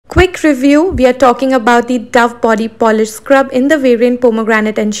quick review, we are talking about the Dove Body Polish Scrub in the variant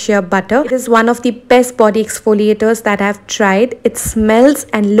Pomegranate and Shea Butter. It is one of the best body exfoliators that I've tried. It smells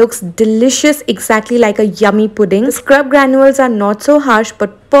and looks delicious, exactly like a yummy pudding. The scrub granules are not so harsh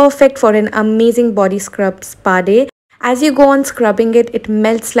but perfect for an amazing body scrub spa day. As you go on scrubbing it, it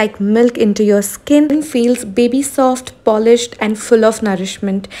melts like milk into your skin and feels baby soft, polished and full of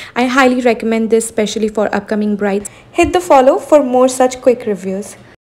nourishment. I highly recommend this, especially for upcoming brides. Hit the follow for more such quick reviews.